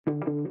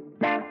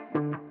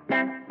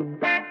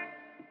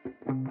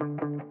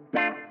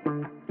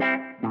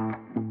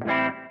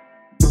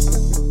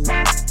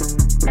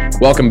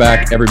Welcome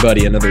back,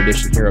 everybody. Another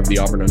edition here of the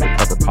Auburn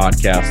Undercover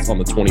podcast on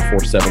the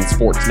 24/7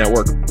 Sports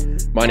Network.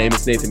 My name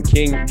is Nathan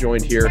King,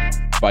 joined here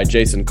by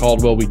Jason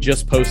Caldwell. We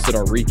just posted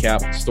our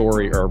recap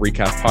story or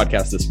recap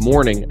podcast this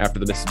morning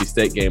after the Mississippi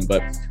State game,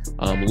 but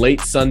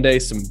late Sunday,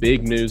 some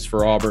big news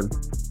for Auburn.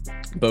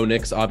 Bo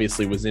Nix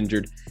obviously was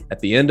injured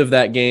at the end of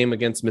that game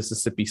against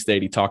Mississippi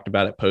State. He talked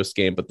about it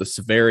post-game, but the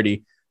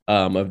severity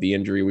of the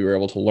injury we were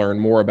able to learn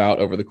more about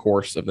over the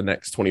course of the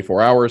next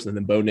 24 hours. And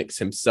then Bo Nix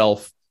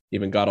himself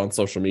even got on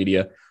social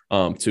media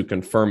to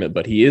confirm it.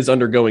 But he is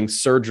undergoing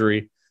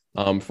surgery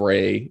for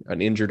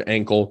an injured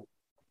ankle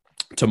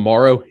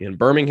tomorrow in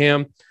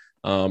Birmingham.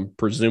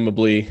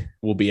 Presumably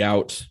will be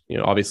out,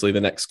 obviously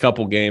the next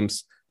couple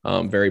games.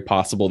 Very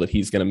possible that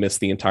he's going to miss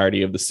the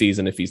entirety of the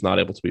season if he's not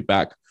able to be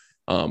back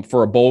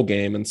for a bowl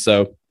game. And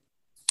so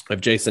I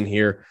have Jason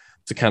here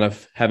to kind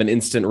of have an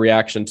instant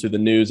reaction to the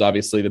news.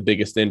 Obviously, the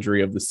biggest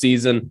injury of the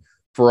season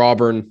for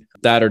Auburn.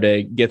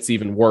 Saturday gets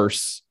even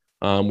worse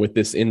with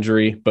this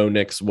injury. Bo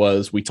Nix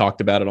was, we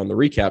talked about it on the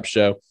recap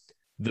show,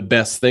 the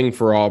best thing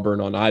for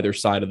Auburn on either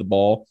side of the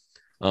ball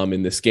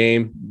in this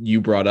game.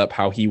 You brought up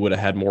how he would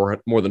have had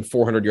more than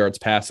 400 yards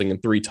passing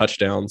and 3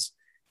 touchdowns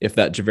if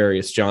that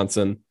Javarius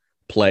Johnson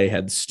play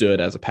had stood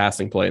as a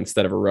passing play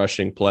instead of a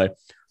rushing play.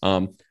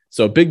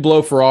 So a big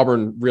blow for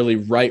Auburn, really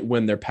right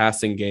when their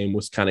passing game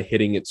was kind of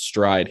hitting its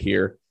stride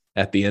here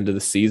at the end of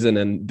the season.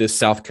 And this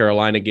South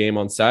Carolina game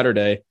on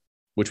Saturday,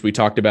 which we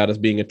talked about as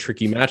being a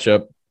tricky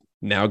matchup,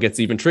 now gets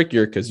even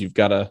trickier because you've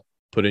got to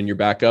put in your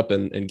backup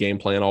and game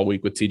plan all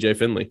week with TJ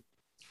Finley.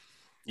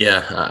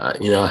 Yeah,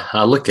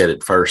 I look at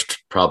it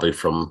first probably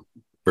from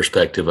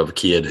perspective of a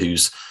kid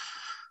who's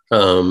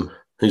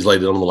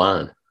laid it on the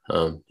line.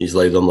 He's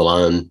laid it on the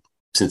line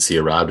since he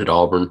arrived at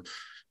Auburn,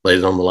 laid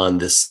it on the line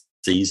this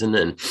season.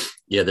 And,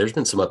 yeah, there's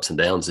been some ups and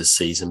downs this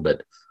season,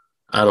 but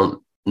I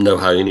don't know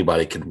how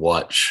anybody could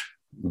watch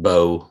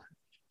Bo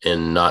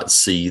and not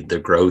see the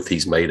growth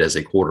he's made as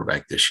a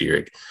quarterback this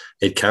year.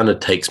 It kind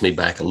of takes me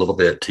back a little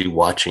bit to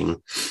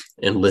watching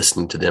and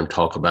listening to them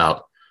talk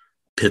about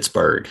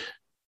Pittsburgh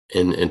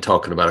and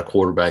talking about a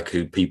quarterback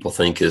who people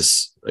think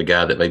is a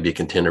guy that may be a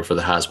contender for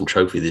the Heisman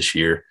Trophy this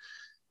year,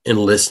 and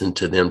listening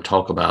to them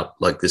talk about,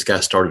 like, this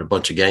guy started a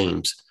bunch of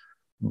games,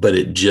 but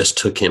it just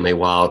took him a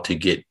while to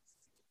get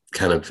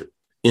kind of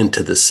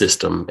into the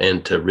system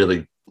and to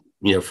really,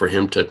 for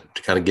him to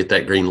kind of get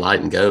that green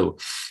light and go.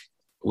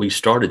 We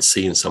started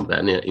seeing some of that.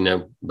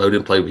 And, Bo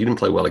didn't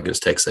play well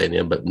against Texas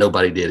A&M, but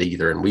nobody did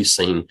either. And we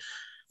saw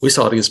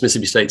it against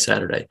Mississippi State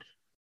Saturday.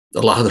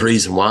 A lot of the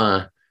reason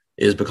why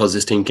is because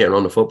this team can't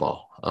run the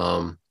football.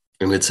 And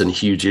it's a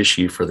huge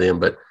issue for them,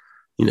 but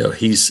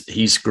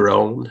he's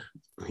grown.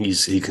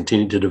 He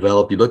continued to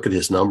develop. You look at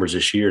his numbers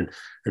this year, and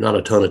there are not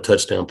a ton of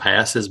touchdown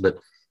passes, but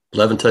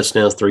 11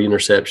 touchdowns, 3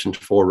 interceptions,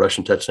 4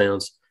 rushing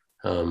touchdowns.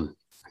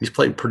 He's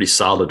played pretty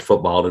solid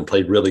football and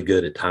played really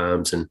good at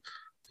times, and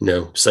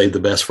saved the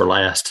best for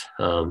last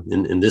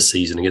in this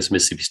season against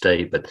Mississippi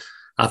State. But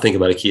I think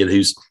about a kid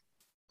who's,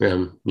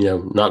 not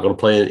going to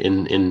play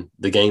in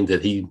the game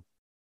that he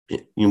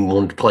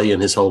wanted to play in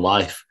his whole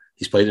life.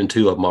 He's played in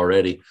 2 of them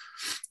already.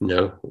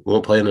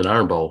 Won't play in an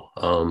Iron Bowl.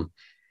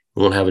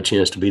 Won't have a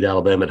chance to beat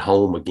Alabama at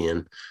home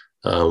again,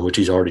 which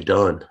he's already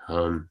done.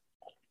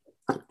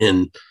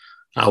 And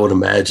I would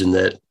imagine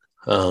that,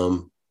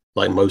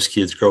 like most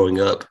kids growing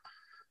up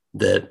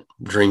that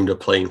dreamed of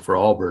playing for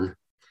Auburn,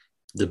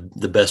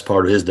 the best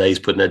part of his day is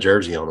putting that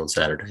jersey on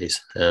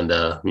Saturdays. And,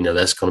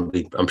 that's going to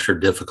be, I'm sure,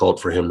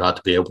 difficult for him not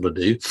to be able to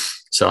do.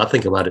 So I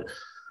think about it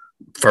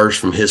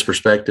first from his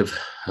perspective.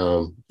 If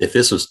Auburn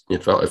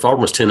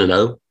was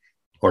 10-0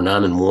 or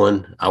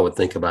 9-1, I would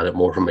think about it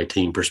more from a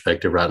team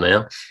perspective right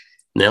now.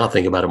 Now I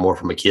think about it more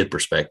from a kid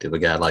perspective, a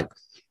guy like,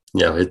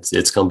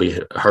 it's going to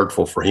be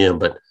hurtful for him.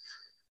 But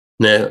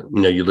now,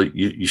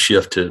 you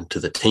shift to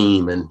the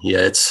team, and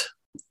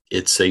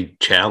it's a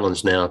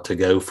challenge now to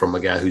go from a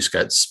guy he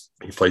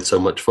played so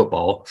much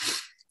football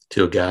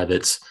to a guy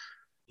that's,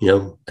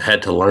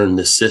 had to learn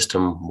this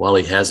system while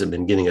he hasn't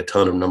been getting a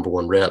ton of number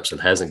 1 reps and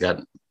hasn't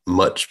got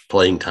much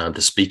playing time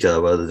to speak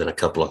of other than a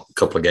couple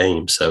of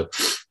games. So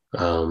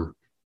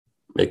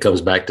it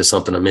comes back to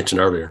something I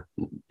mentioned earlier.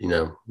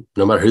 No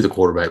matter who the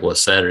quarterback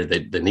was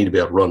Saturday, they need to be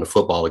able to run the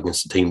football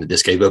against a team that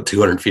just gave up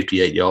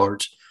 258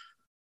 yards.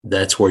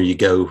 That's where you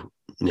go,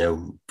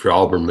 for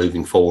Auburn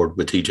moving forward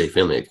with TJ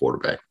Finley at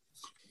quarterback.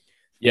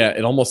 Yeah,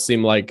 it almost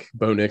seemed like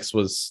Bo Nix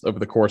was, over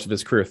the course of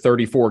his career,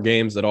 34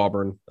 games at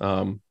Auburn,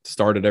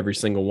 started every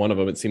single one of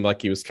them. It seemed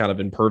like he was kind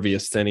of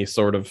impervious to any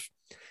sort of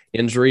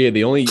injury.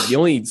 The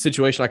only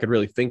situation I could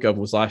really think of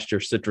was last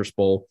year's Citrus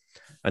Bowl.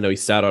 I know he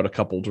sat out a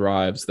couple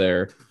drives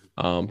there.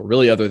 But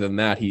really, other than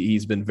that,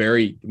 he's been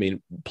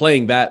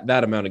playing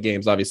that amount of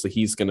games. Obviously,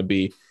 he's going to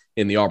be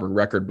in the Auburn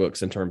record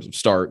books in terms of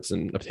starts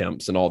and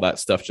attempts and all that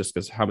stuff, just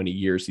because how many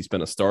years he's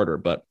been a starter.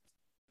 But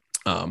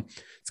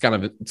it's kind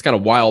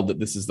of wild that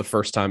this is the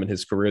first time in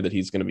his career that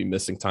he's going to be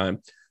missing time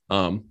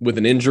with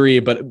an injury,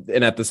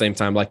 and at the same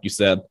time, like you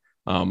said,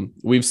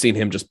 we've seen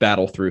him just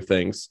battle through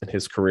things in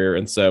his career.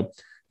 And so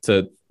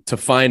to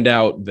find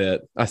out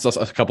that I saw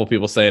a couple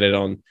people saying it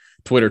on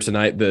Twitter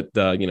tonight that,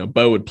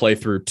 Bo would play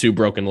through 2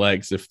 broken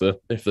legs if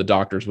the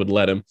doctors would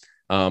let him.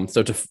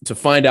 So to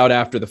find out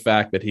after the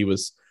fact that he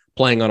was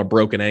playing on a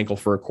broken ankle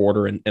for a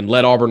quarter and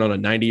led Auburn on a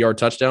 90-yard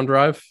touchdown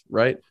drive,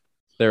 right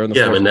there in the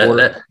fourth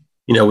quarter.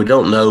 We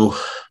don't know.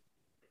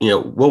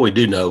 What we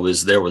do know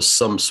is there was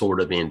some sort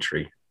of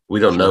injury. We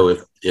don't know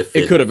if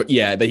it could have,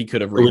 that he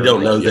could have. We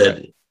don't know that.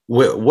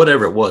 Right.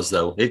 Whatever it was,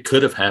 though, it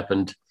could have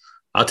happened.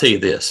 I'll tell you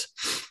this.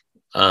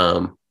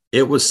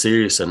 It was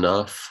serious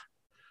enough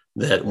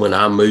that when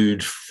I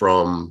moved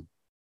from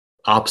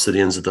opposite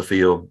ends of the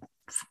field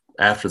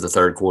after the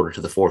third quarter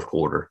to the fourth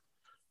quarter,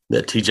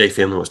 that TJ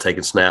Finley was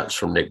taking snaps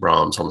from Nick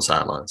Brahms on the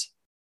sidelines.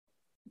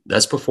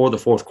 That's before the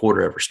fourth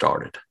quarter ever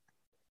started.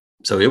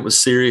 So it was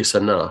serious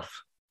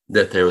enough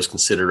that there was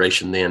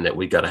consideration then that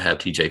we got to have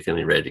TJ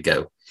Finley ready to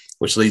go,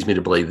 which leads me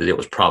to believe that it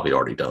was probably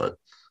already done.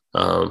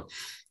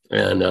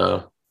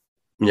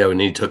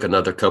 And he took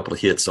another couple of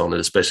hits on it,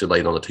 especially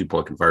late on the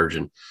 2-point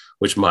conversion,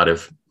 which might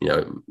have,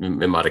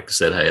 it might have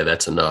said, hey,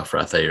 that's enough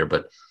right there.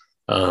 But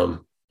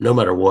no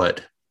matter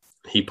what,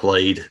 he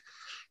played,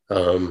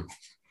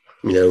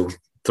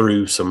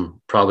 through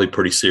some probably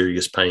pretty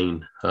serious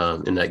pain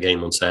in that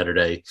game on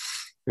Saturday.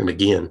 And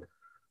again,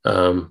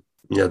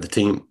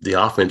 the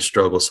offense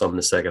struggled some in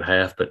the second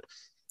half, but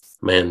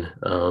man,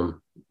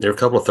 there were a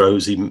couple of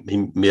throws he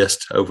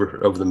missed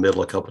over the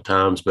middle a couple of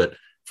times, but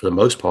for the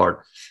most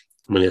part,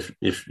 I mean,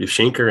 if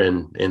Schenker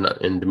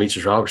and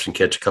Demetrius Robertson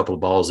catch a couple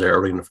of balls there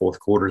early in the fourth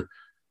quarter,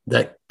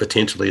 that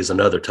potentially is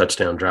another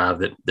touchdown drive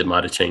that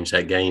might have changed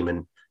that game,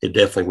 and it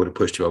definitely would have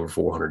pushed you over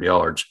 400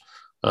 yards.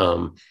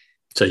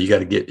 So you got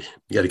to give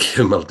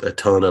him a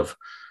ton of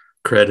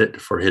credit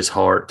for his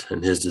heart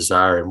and his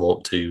desire and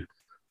want to,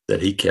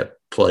 that he kept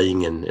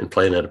playing and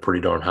playing at a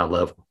pretty darn high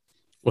level.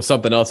 Well,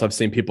 something else I've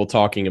seen people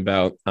talking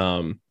about,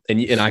 and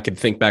I could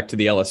think back to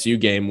the LSU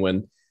game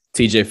when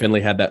TJ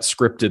Finley had that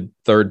scripted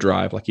third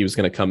drive, like he was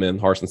going to come in,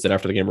 Harsin said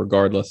after the game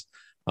regardless.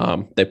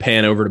 They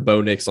pan over to Bo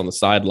Nix on the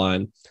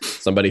sideline,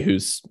 somebody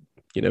who's,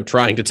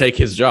 trying to take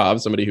his job,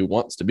 somebody who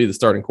wants to be the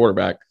starting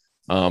quarterback.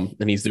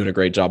 And he's doing a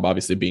great job,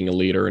 obviously, being a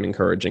leader and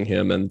encouraging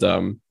him. And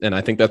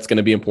I think that's going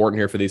to be important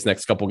here for these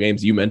next couple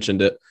games. You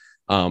mentioned it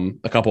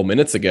a couple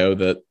minutes ago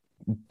that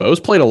Bo's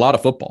played a lot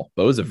of football.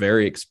 Bo's a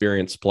very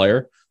experienced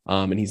player,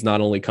 and he's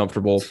not only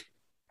comfortable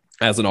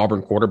as an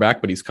Auburn quarterback,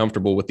 but he's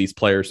comfortable with these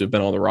players who've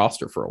been on the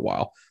roster for a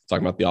while.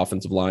 Talking about the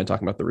offensive line,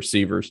 talking about the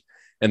receivers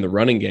and the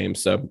running game.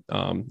 So,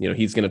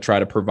 he's going to try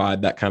to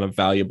provide that kind of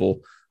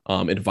valuable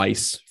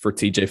advice for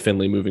TJ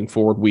Finley moving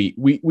forward.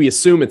 We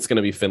assume it's going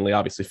to be Finley.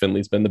 Obviously,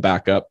 Finley's been the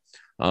backup,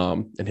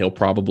 and he'll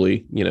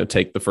probably,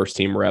 take the first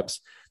team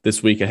reps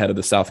this week ahead of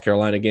the South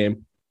Carolina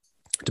game.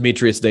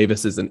 Demetrius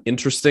Davis is an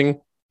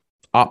interesting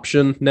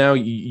option now.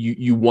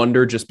 You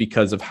wonder, just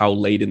because of how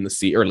late in the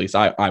season, or at least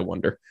I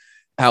wonder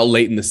how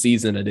late in the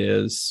season it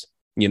is,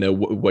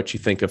 what you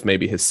think of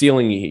maybe his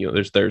ceiling.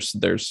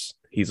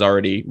 He's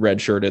already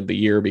redshirted the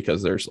year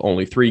because there's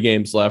only 3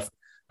 games left.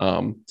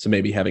 So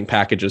maybe having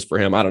packages for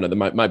him, I don't know,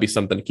 there might be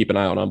something to keep an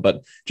eye on.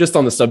 But just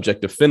on the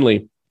subject of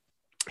Finley,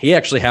 he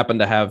actually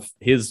happened to have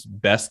his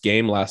best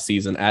game last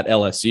season at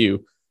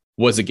LSU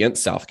was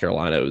against South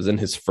Carolina. It was in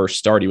his first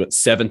start. He went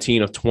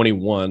 17 of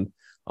 21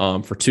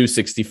 for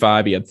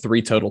 265. He had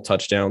 3 total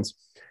touchdowns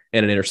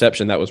and an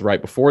interception. That was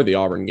right before the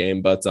Auburn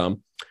game. But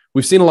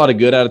we've seen a lot of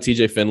good out of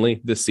TJ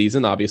Finley this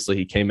season. Obviously,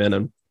 he came in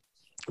and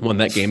won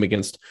that game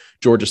against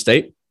Georgia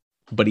State,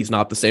 but he's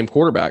not the same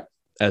quarterback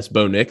as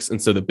Bo Nix.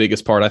 And so the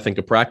biggest part, I think,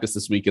 of practice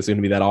this week is going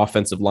to be that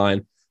offensive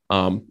line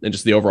and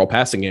just the overall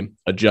passing game,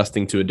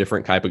 adjusting to a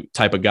different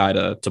type of guy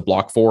to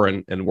block for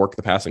and work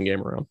the passing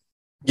game around.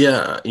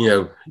 Yeah,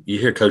 you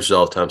hear coaches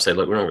all the time say,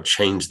 look, we're not going to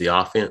change the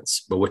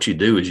offense, but what you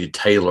do is you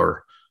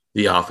tailor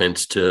the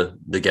offense to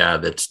the guy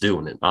that's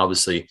doing it.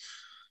 Obviously,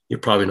 you're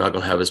probably not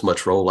going to have as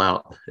much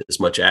rollout, as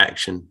much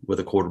action with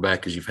a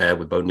quarterback as you've had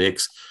with Bo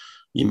Nix.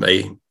 You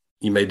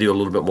may do a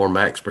little bit more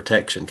max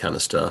protection kind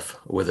of stuff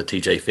with a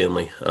TJ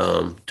Finley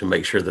to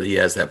make sure that he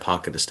has that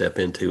pocket to step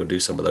into and do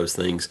some of those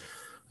things.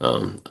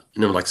 Like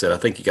I said, I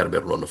think you got to be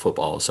able to run the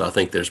football. So I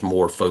think there's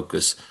more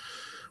focus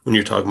when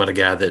you're talking about a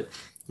guy that,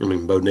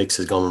 Bo Nix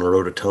has gone on the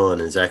road a ton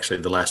and has actually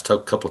the last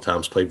couple of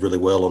times played really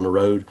well on the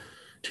road.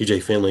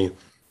 TJ Finley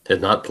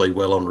had not played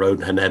well on the road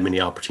and hadn't had many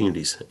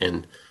opportunities.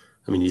 And,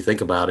 you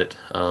think about it,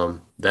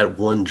 that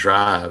one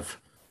drive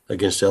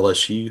against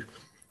LSU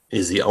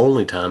is the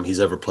only time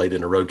he's ever played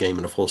in a road game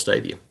in a full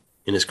stadium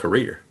in his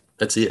career.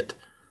 That's it.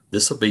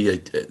 This will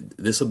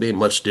be a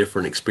much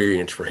different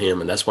experience for him,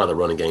 and that's why the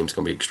running game is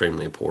going to be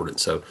extremely important.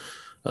 So,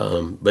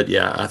 but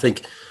yeah, I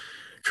think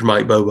for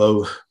Mike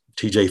Bobo,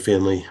 TJ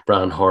Finley,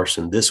 Brian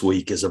Harsin, this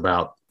week is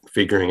about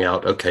figuring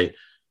out, okay,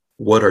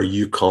 what are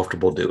you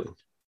comfortable doing?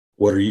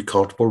 What are you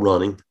comfortable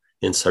running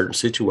in certain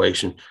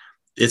situations?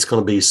 It's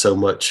going to be so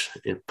much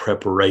in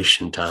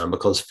preparation time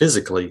because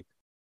physically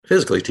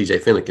physically,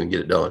 TJ Finley can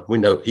get it done. We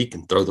know he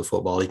can throw the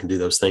football. He can do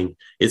those things.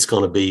 It's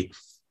going to be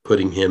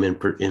putting him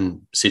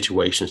in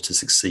situations to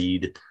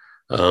succeed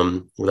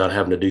without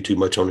having to do too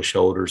much on his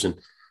shoulders. And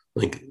I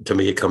think, to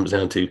me, it comes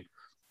down to,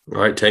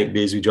 all right, Tank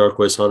Bigsby,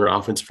 Jarquez Hunter,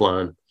 offensive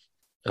line.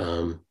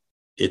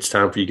 It's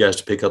time for you guys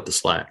to pick up the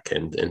slack.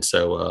 And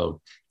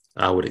so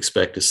I would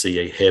expect to see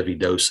a heavy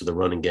dose of the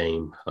running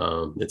game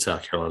in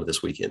South Carolina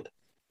this weekend.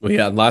 Well,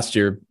 yeah, last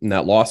year in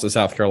that loss to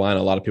South Carolina,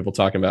 a lot of people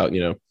talking about,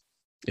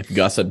 if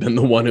Gus had been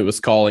the one who was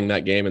calling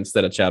that game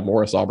instead of Chad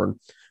Morris, Auburn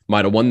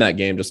might have won that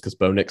game just because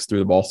Bo Nix threw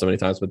the ball so many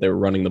times, but they were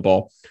running the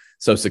ball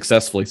so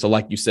successfully. So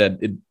like you said,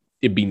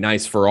 it'd be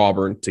nice for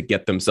Auburn to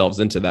get themselves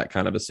into that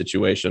kind of a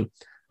situation.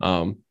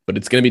 But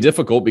it's going to be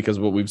difficult because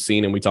what we've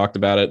seen, and we talked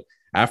about it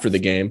after the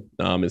game,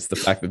 is the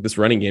fact that this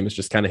running game has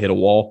just kind of hit a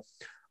wall.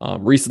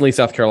 Recently,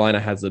 South Carolina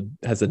has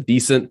a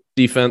decent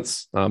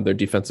defense. Their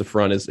defensive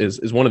front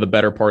is one of the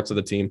better parts of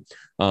the team.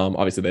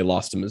 Obviously, they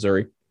lost to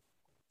Missouri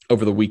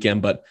over the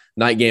weekend, but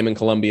night game in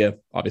Columbia,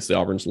 obviously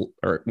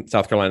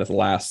South Carolina's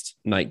last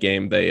night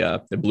game, they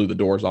blew the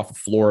doors off of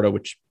Florida,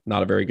 which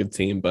not a very good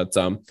team, but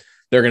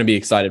they're going to be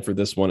excited for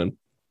this one, and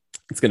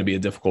it's going to be a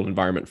difficult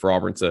environment for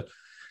Auburn to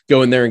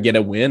go in there and get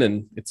a win.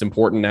 And it's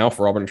important now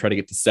for Auburn to try to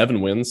get to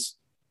 7 wins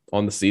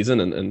on the season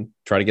and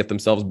try to get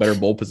themselves better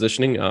bowl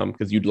positioning.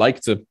 Because you'd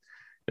like to,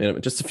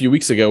 just a few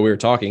weeks ago, we were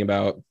talking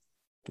about,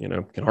 can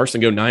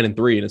Harsin go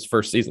 9-3 in his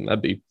first season?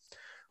 That'd be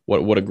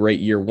what a great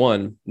year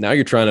one. Now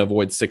you're trying to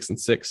avoid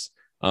 6-6.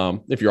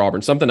 If you're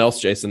Auburn. Something else,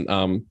 Jason,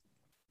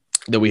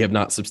 that we have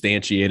not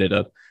substantiated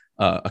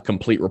a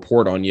complete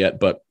report on yet,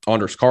 but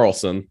Anders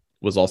Carlson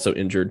was also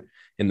injured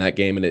in that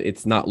game, and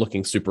it's not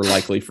looking super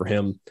likely for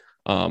him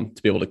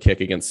to be able to kick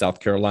against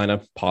South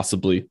Carolina,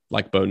 possibly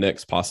like Bo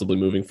Nix, possibly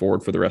moving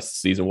forward for the rest of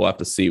the season. We'll have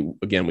to see.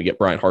 Again, we get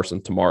Brian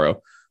Harsin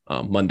tomorrow,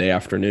 Monday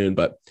afternoon,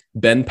 but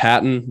Ben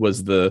Patton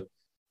is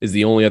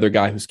the only other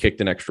guy who's kicked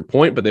an extra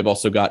point, but they've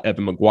also got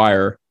Evan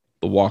McGuire,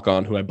 the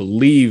walk-on, who I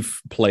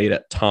believe played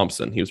at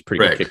Thompson. He was a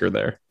pretty good kicker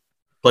there.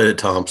 Played at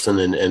Thompson,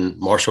 and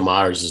Marshall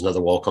Myers is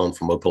another walk-on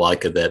from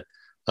Opelika that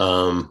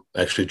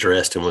actually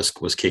dressed and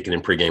was kicking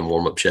in pregame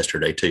warm-ups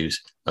yesterday too.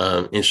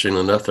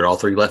 Interestingly enough, they're all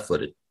 3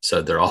 left-footed.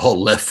 So they're all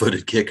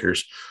left-footed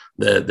kickers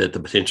that the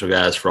potential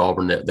guys for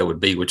Auburn that would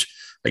be, which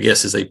I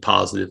guess is a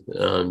positive.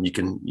 You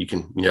can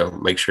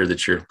make sure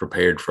that you're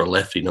prepared for a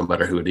lefty no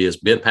matter who it is.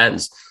 Ben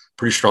Patton's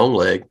pretty strong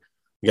leg.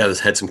 The guy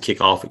that's had some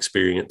kickoff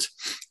experience.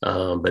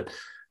 But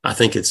I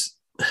think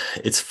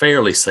it's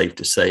fairly safe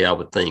to say, I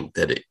would think,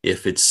 that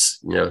if it's,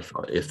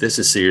 if this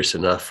is serious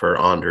enough for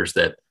Anders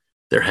that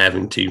they're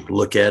having to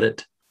look at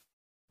it,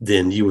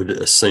 then you would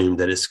assume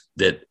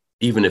that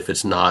even if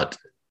it's not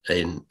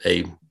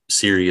a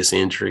serious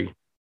injury,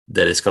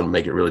 that it's going to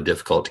make it really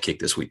difficult to kick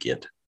this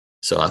weekend.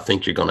 So I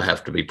think you're going to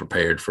have to be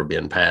prepared for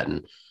Ben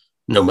Patton,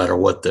 no matter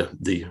what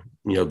the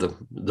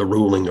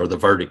ruling or the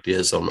verdict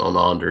is on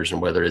Anders,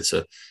 and whether it's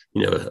a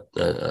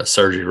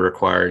surgery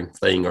requiring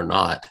thing or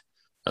not.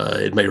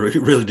 It may be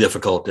really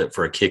difficult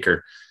for a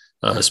kicker,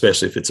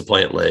 especially if it's a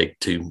plant leg,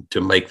 to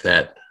make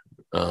that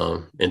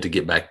and to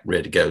get back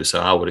ready to go. So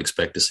I would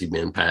expect to see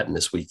Ben Patton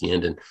this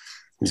weekend, and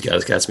these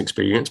guys got some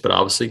experience. But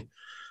obviously,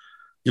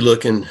 you're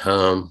looking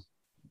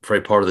for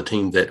a part of the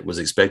team that was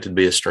expected to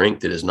be a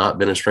strength that has not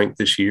been a strength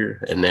this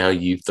year, and now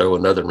you throw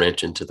another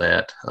wrench into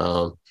that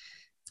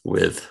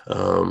with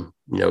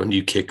a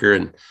new kicker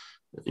and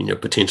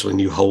potentially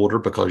new holder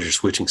because you're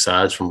switching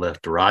sides from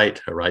left to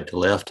right or right to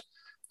left.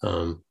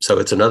 So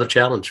it's another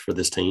challenge for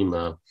this team.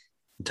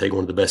 Take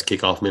one of the best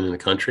kickoff men in the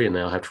country and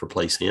now have to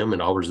replace him.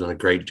 And Auburn's done a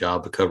great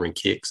job of covering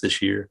kicks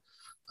this year.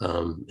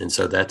 And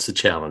so that's the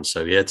challenge.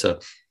 So yeah, it's a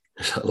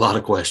lot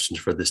of questions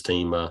for this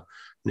team,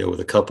 with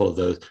a couple of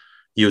those,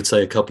 you would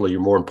say a couple of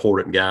your more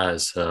important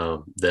guys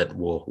that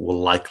will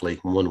likely,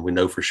 one we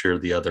know for sure,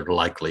 the other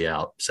likely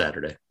out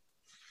Saturday.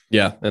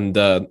 Yeah. And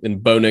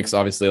Bo Nix,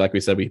 obviously, like we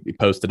said, we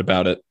posted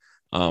about it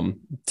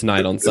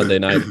tonight on Sunday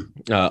night.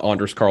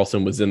 Anders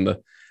Carlson was in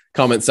the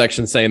comment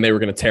section saying they were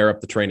going to tear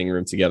up the training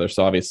room together.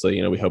 So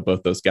obviously, we hope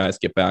both those guys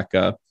get back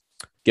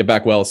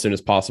well as soon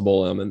as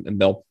possible. And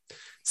they'll,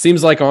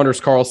 seems like Anders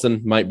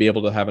Carlson might be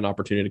able to have an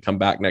opportunity to come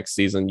back next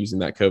season using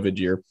that COVID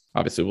year.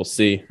 Obviously we'll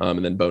see.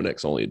 And then Bo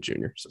Nix only a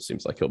junior. So it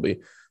seems like he'll be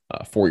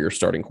a 4-year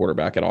starting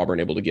quarterback at Auburn,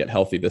 able to get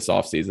healthy this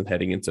offseason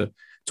heading into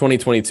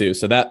 2022.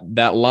 So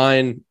that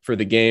line for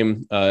the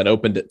game, it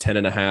opened at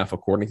 10.5,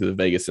 according to the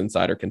Vegas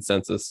Insider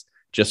consensus.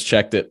 Just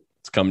checked it.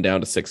 It's come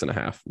down to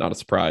 6.5. Not a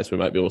surprise. We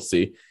might be able to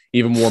see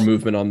even more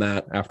movement on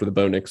that after the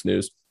Bo Nix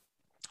news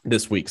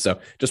this week. So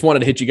just wanted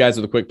to hit you guys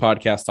with a quick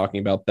podcast talking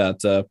about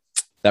that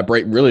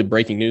really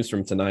breaking news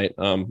from tonight.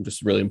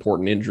 Just really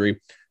important injury,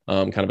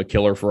 kind of a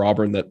killer for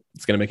Auburn that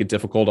it's going to make it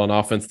difficult on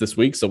offense this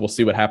week. So we'll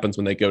see what happens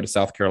when they go to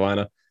South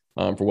Carolina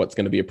for what's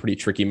going to be a pretty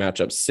tricky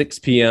matchup. 6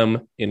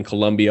 p.m. in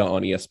Columbia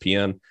on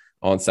ESPN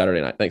on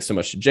Saturday night. Thanks so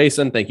much to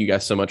Jason. Thank you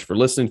guys so much for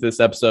listening to this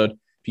episode.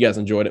 If you guys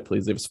enjoyed it,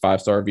 please leave us a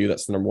 5-star review.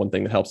 That's the number one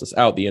thing that helps us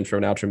out. The intro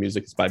and outro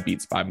music is by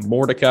Beats by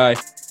Mordecai.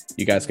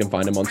 You guys can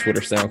find him on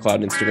Twitter, SoundCloud,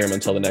 and Instagram.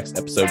 Until the next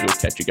episode, we'll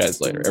catch you guys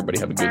later. Everybody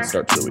have a good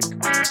start to the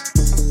week.